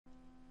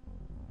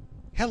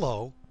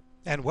Hello,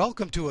 and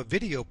welcome to a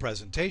video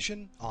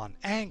presentation on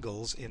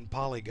angles in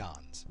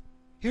polygons.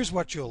 Here's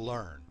what you'll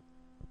learn.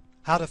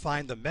 How to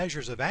find the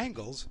measures of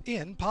angles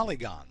in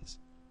polygons.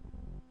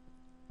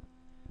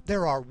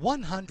 There are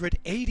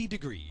 180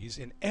 degrees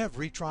in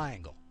every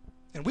triangle,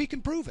 and we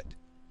can prove it.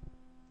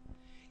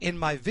 In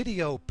my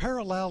video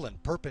Parallel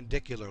and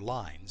Perpendicular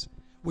Lines,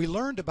 we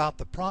learned about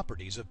the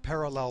properties of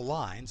parallel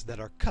lines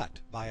that are cut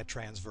by a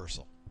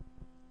transversal.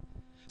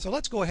 So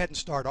let's go ahead and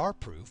start our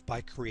proof by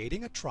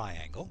creating a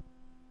triangle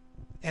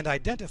and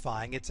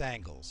identifying its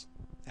angles,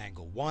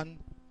 angle 1,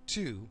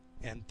 2,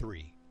 and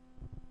 3.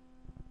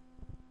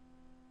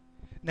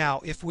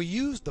 Now, if we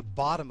use the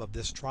bottom of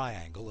this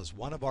triangle as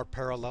one of our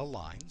parallel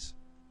lines,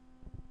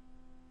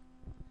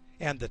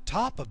 and the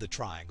top of the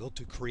triangle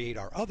to create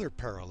our other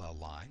parallel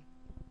line,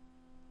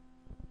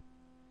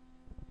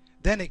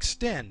 then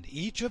extend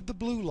each of the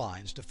blue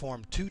lines to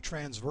form two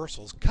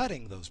transversals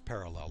cutting those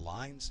parallel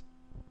lines,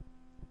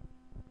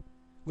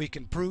 we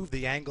can prove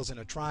the angles in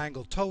a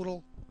triangle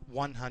total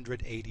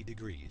 180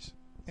 degrees.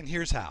 And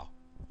here's how.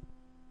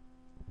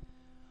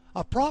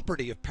 A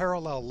property of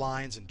parallel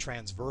lines and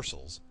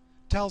transversals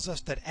tells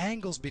us that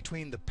angles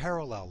between the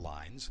parallel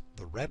lines,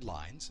 the red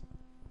lines,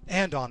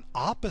 and on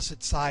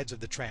opposite sides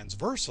of the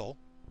transversal,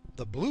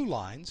 the blue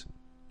lines,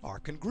 are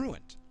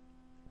congruent.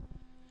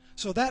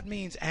 So that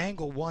means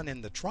angle 1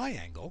 in the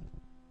triangle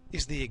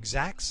is the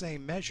exact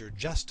same measure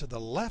just to the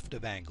left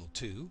of angle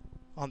 2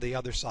 on the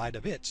other side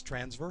of its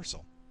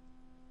transversal.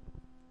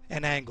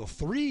 And angle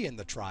 3 in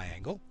the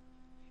triangle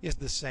is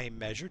the same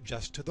measure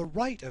just to the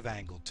right of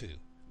angle 2,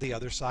 the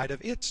other side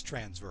of its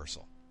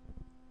transversal.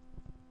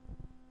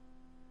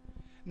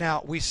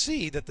 Now we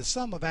see that the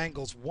sum of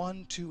angles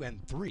 1, 2,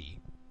 and 3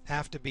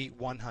 have to be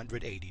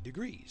 180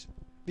 degrees,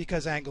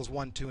 because angles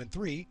 1, 2, and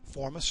 3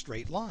 form a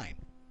straight line,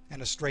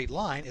 and a straight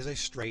line is a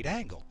straight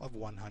angle of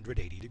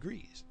 180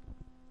 degrees.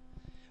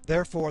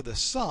 Therefore, the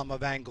sum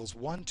of angles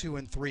 1, 2,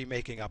 and 3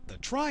 making up the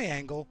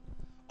triangle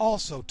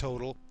also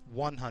total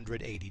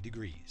 180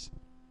 degrees.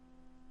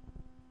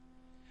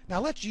 Now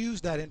let's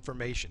use that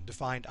information to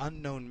find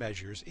unknown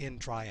measures in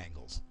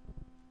triangles.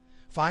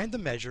 Find the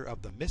measure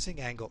of the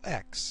missing angle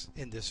x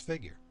in this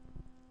figure.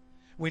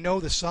 We know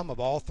the sum of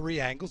all three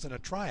angles in a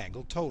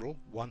triangle total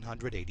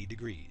 180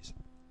 degrees.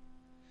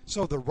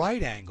 So the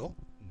right angle,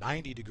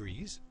 90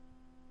 degrees,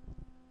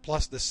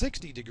 plus the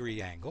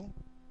 60-degree angle,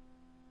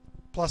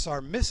 plus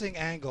our missing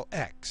angle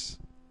x,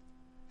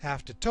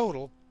 have to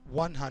total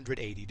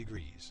 180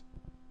 degrees.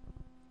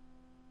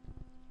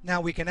 Now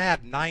we can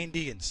add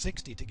 90 and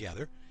 60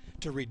 together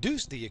to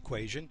reduce the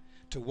equation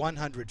to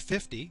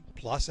 150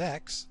 plus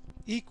x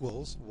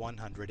equals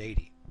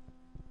 180.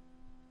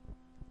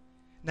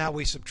 Now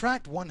we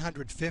subtract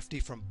 150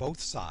 from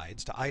both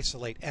sides to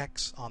isolate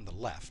x on the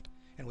left,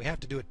 and we have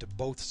to do it to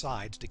both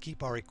sides to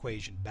keep our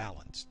equation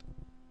balanced.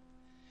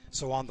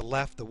 So on the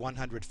left the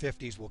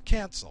 150s will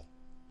cancel,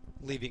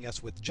 leaving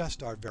us with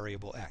just our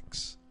variable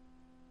x.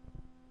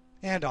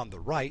 And on the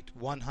right,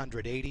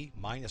 180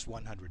 minus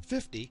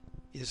 150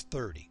 is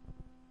 30.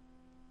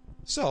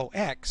 So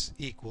x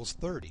equals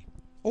 30,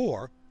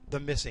 or the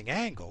missing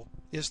angle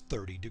is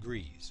 30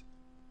 degrees.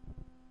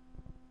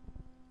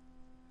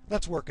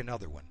 Let's work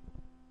another one.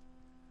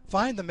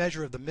 Find the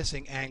measure of the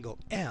missing angle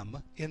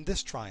m in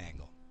this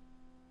triangle.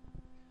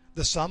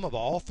 The sum of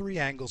all three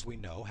angles we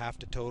know have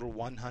to total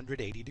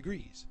 180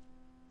 degrees.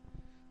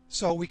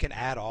 So we can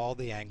add all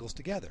the angles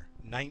together.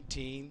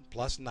 19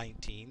 plus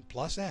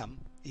m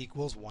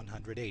equals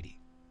 180.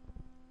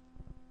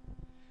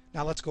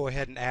 Now let's go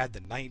ahead and add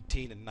the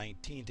 19 and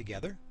 19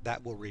 together.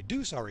 That will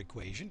reduce our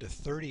equation to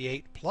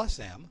 38 plus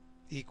m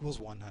equals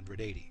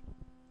 180.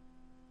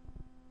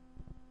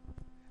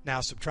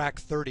 Now subtract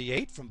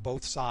 38 from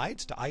both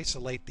sides to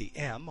isolate the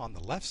m on the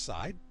left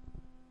side.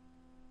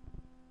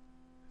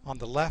 On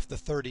the left the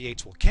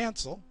 38s will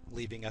cancel,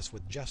 leaving us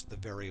with just the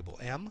variable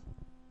m.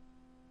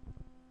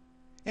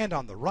 And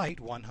on the right,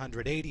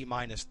 180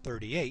 minus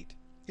 38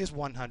 is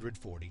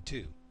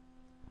 142.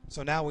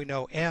 So now we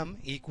know m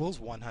equals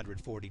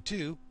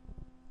 142,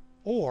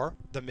 or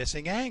the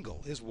missing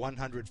angle is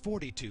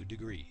 142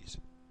 degrees.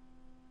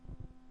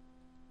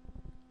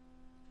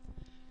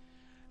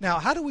 Now,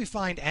 how do we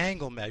find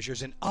angle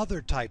measures in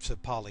other types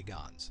of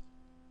polygons?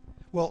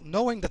 Well,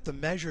 knowing that the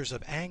measures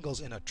of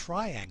angles in a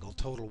triangle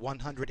total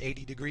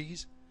 180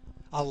 degrees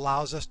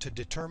allows us to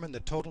determine the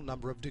total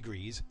number of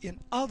degrees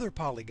in other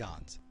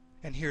polygons.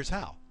 And here's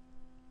how.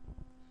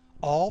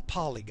 All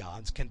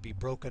polygons can be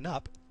broken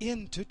up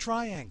into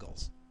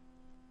triangles.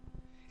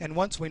 And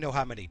once we know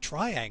how many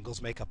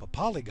triangles make up a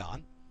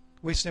polygon,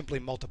 we simply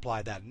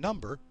multiply that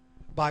number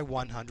by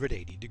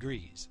 180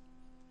 degrees.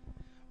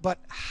 But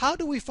how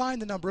do we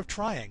find the number of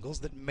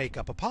triangles that make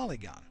up a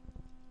polygon?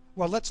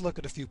 Well, let's look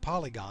at a few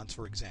polygons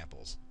for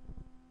examples.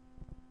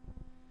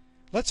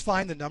 Let's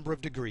find the number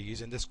of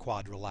degrees in this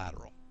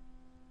quadrilateral.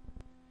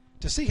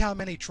 To see how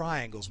many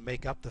triangles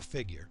make up the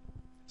figure,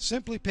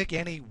 simply pick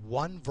any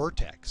one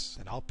vertex,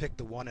 and I'll pick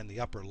the one in the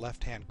upper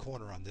left-hand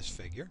corner on this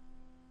figure,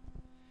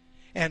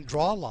 and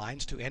draw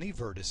lines to any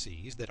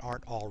vertices that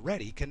aren't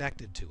already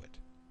connected to it.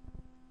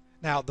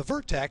 Now the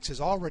vertex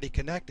is already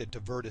connected to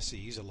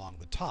vertices along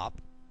the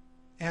top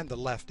and the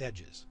left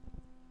edges.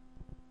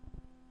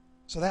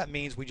 So that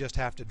means we just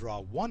have to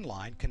draw one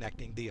line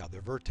connecting the other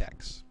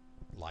vertex,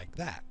 like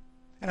that.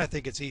 And I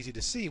think it's easy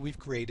to see we've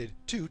created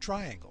two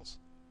triangles.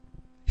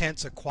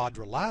 Hence a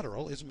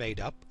quadrilateral is made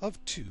up of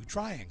two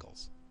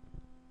triangles.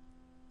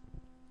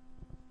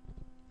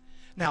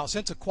 Now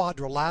since a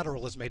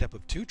quadrilateral is made up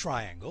of two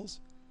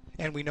triangles,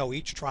 and we know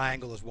each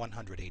triangle is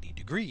 180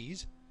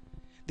 degrees,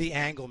 the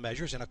angle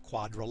measures in a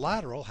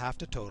quadrilateral have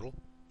to total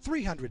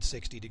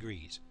 360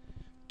 degrees.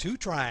 Two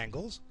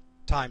triangles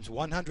times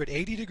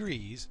 180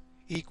 degrees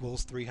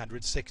equals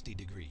 360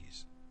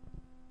 degrees.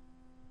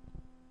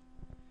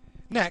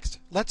 Next,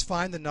 let's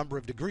find the number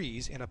of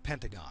degrees in a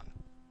pentagon.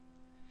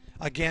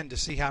 Again, to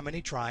see how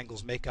many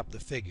triangles make up the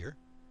figure,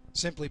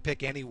 simply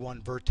pick any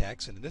one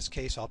vertex, and in this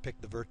case I'll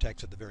pick the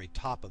vertex at the very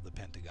top of the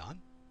pentagon.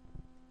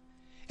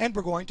 And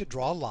we're going to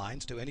draw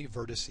lines to any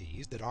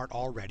vertices that aren't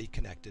already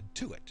connected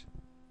to it.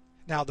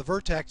 Now the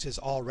vertex is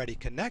already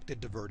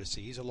connected to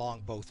vertices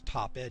along both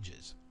top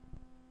edges.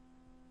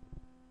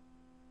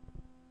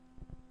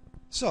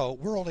 So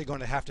we're only going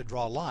to have to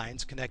draw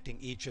lines connecting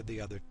each of the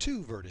other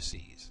two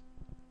vertices,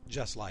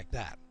 just like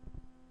that.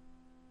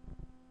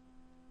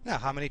 Now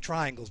how many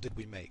triangles did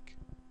we make?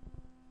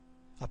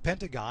 A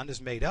pentagon is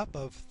made up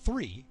of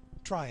 3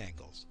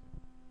 triangles.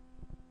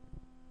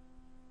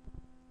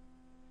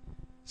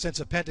 Since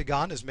a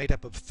pentagon is made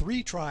up of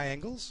 3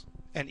 triangles,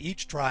 and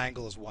each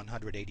triangle is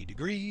 180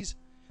 degrees,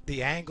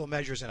 the angle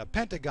measures in a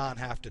pentagon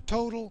have to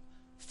total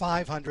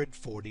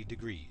 540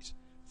 degrees.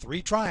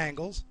 3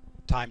 triangles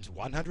times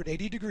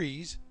 180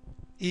 degrees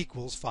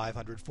equals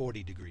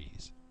 540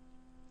 degrees.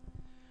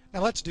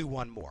 Now let's do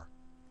one more.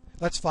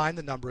 Let's find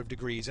the number of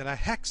degrees in a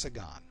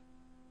hexagon.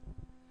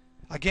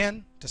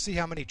 Again, to see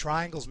how many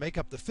triangles make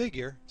up the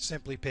figure,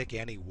 simply pick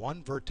any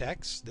one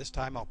vertex. This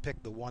time I'll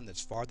pick the one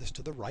that's farthest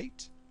to the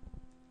right,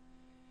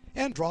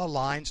 and draw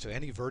lines to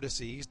any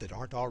vertices that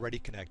aren't already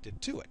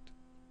connected to it.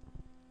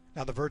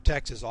 Now the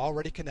vertex is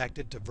already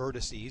connected to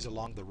vertices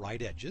along the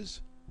right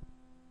edges,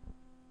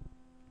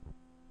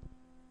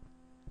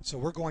 so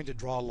we're going to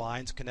draw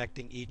lines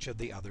connecting each of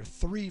the other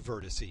 3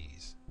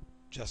 vertices,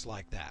 just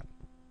like that.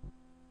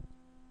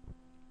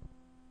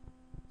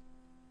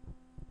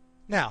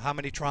 Now, how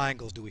many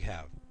triangles do we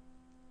have?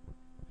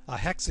 A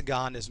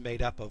hexagon is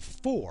made up of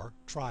 4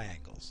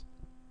 triangles.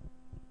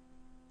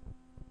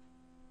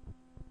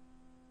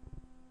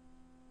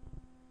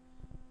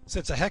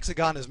 Since a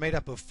hexagon is made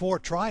up of 4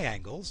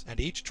 triangles, and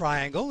each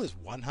triangle is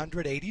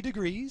 180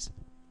 degrees,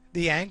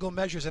 the angle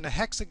measures in a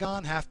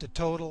hexagon have to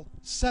total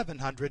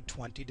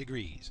 720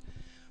 degrees.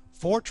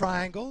 4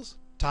 triangles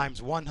times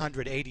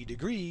 180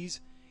 degrees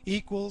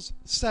equals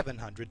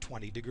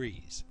 720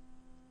 degrees.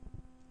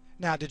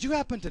 Now, did you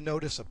happen to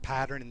notice a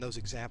pattern in those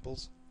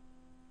examples?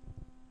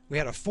 We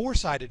had a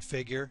 4-sided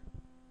figure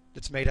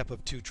that's made up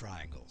of 2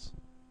 triangles.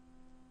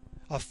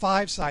 A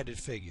 5-sided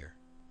figure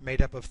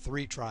made up of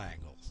 3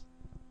 triangles.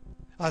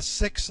 A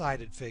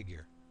 6-sided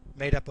figure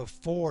made up of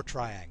 4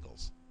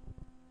 triangles.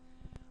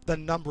 The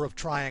number of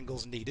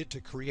triangles needed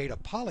to create a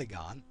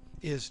polygon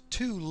is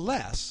 2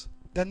 less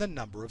than the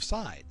number of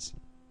sides.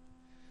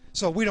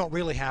 So we don't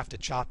really have to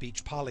chop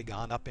each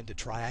polygon up into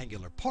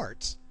triangular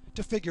parts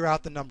to figure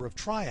out the number of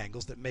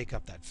triangles that make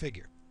up that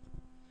figure.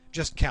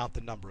 Just count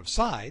the number of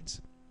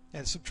sides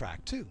and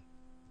subtract 2.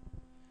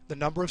 The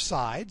number of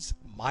sides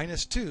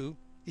minus 2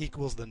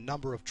 equals the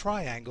number of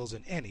triangles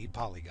in any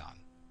polygon.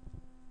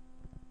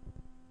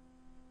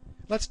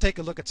 Let's take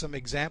a look at some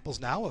examples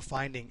now of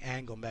finding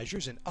angle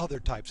measures in other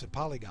types of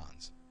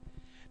polygons.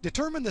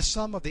 Determine the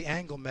sum of the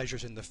angle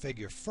measures in the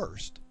figure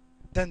first,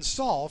 then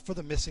solve for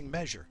the missing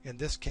measure, in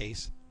this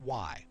case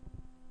y.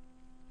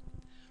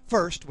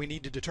 First, we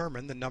need to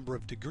determine the number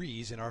of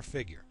degrees in our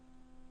figure.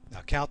 Now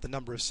count the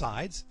number of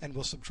sides and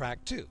we'll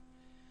subtract 2.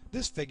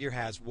 This figure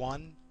has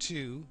 1,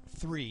 2,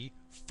 3,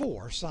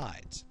 4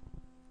 sides.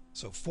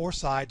 So 4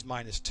 sides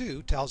minus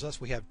 2 tells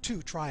us we have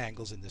 2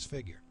 triangles in this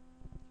figure.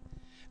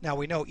 Now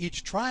we know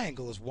each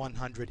triangle is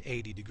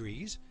 180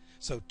 degrees,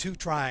 so 2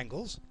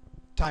 triangles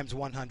times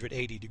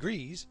 180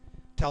 degrees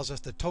tells us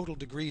the total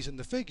degrees in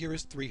the figure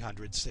is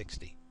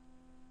 360.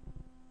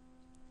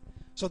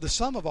 So the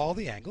sum of all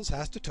the angles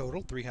has to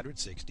total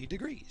 360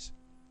 degrees.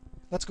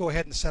 Let's go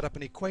ahead and set up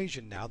an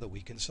equation now that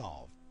we can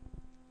solve.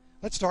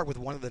 Let's start with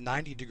one of the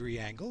 90-degree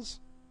angles,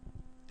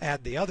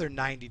 add the other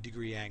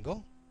 90-degree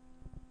angle,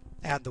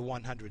 add the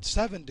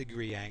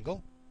 107-degree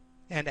angle,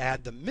 and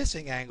add the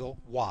missing angle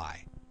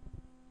y.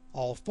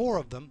 All 4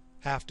 of them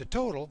have to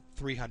total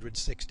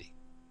 360.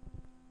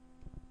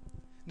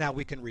 Now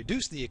we can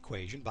reduce the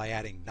equation by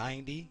adding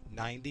 90,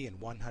 90, and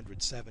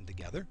 107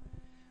 together.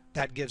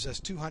 That gives us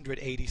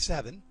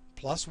 287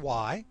 plus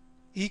y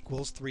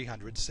equals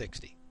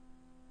 360.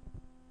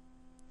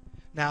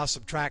 Now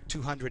subtract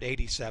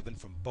 287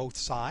 from both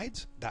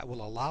sides. That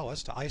will allow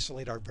us to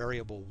isolate our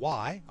variable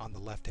y on the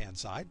left-hand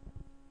side.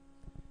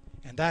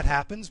 And that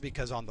happens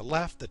because on the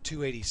left the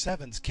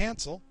 287's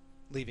cancel,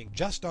 leaving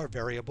just our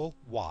variable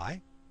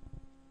y.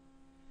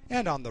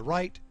 And on the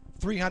right,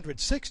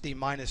 360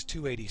 minus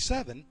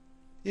 287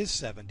 is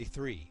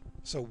 73.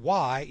 So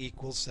y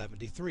equals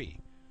 73,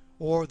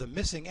 or the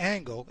missing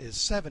angle is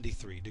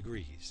 73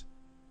 degrees.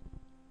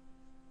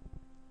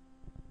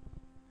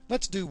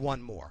 Let's do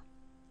one more.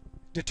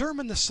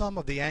 Determine the sum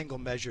of the angle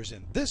measures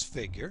in this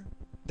figure,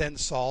 then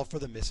solve for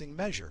the missing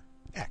measure,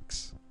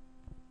 x.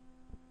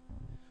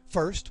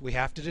 First, we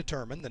have to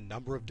determine the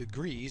number of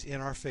degrees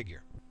in our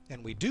figure,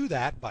 and we do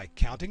that by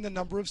counting the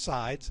number of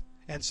sides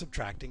and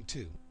subtracting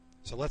 2.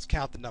 So let's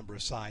count the number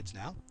of sides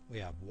now. We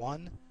have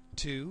 1,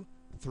 2,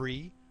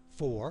 3,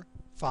 4,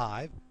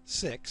 5,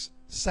 6,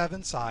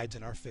 7 sides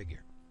in our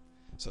figure.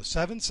 So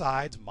 7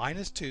 sides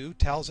minus 2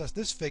 tells us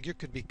this figure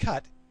could be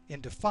cut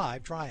into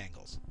 5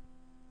 triangles.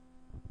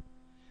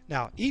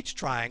 Now each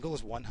triangle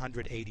is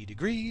 180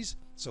 degrees,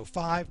 so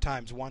 5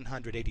 times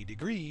 180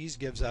 degrees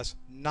gives us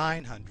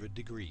 900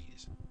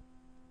 degrees.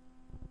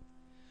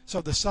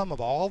 So the sum of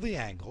all the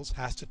angles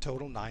has to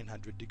total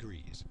 900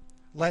 degrees.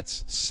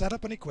 Let's set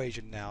up an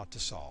equation now to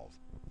solve.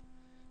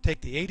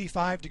 Take the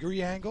 85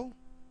 degree angle,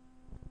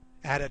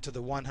 add it to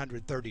the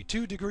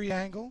 132 degree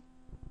angle,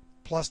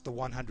 plus the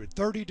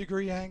 130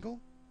 degree angle,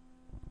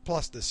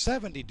 plus the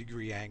 70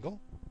 degree angle,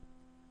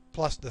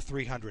 plus the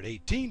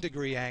 318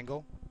 degree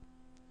angle,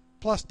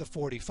 plus the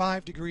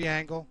 45 degree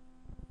angle,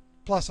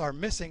 plus our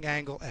missing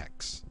angle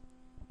x.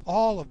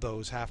 All of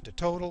those have to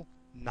total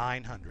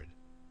 900.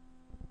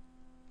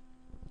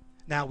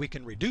 Now we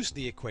can reduce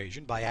the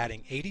equation by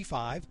adding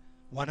 85,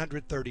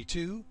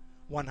 132,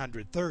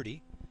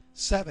 130,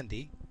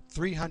 70,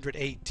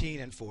 318,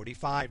 and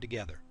 45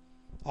 together.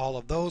 All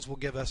of those will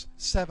give us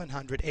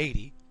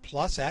 780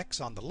 plus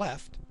x on the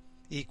left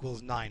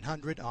equals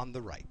 900 on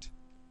the right.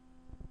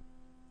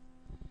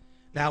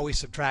 Now we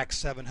subtract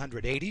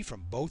 780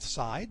 from both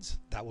sides.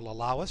 That will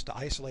allow us to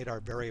isolate our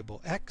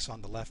variable x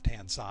on the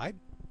left-hand side,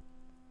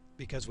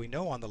 because we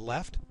know on the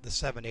left the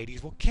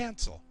 780s will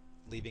cancel,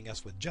 leaving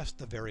us with just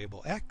the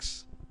variable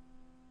x.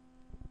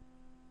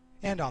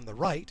 And on the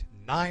right,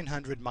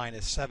 900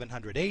 minus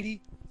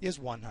 780 is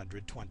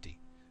 120.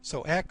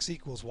 So x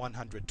equals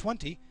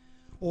 120,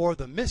 or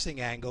the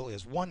missing angle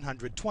is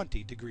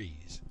 120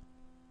 degrees.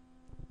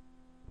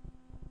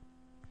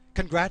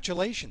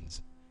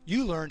 Congratulations!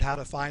 You learned how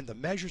to find the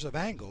measures of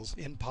angles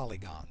in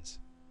polygons.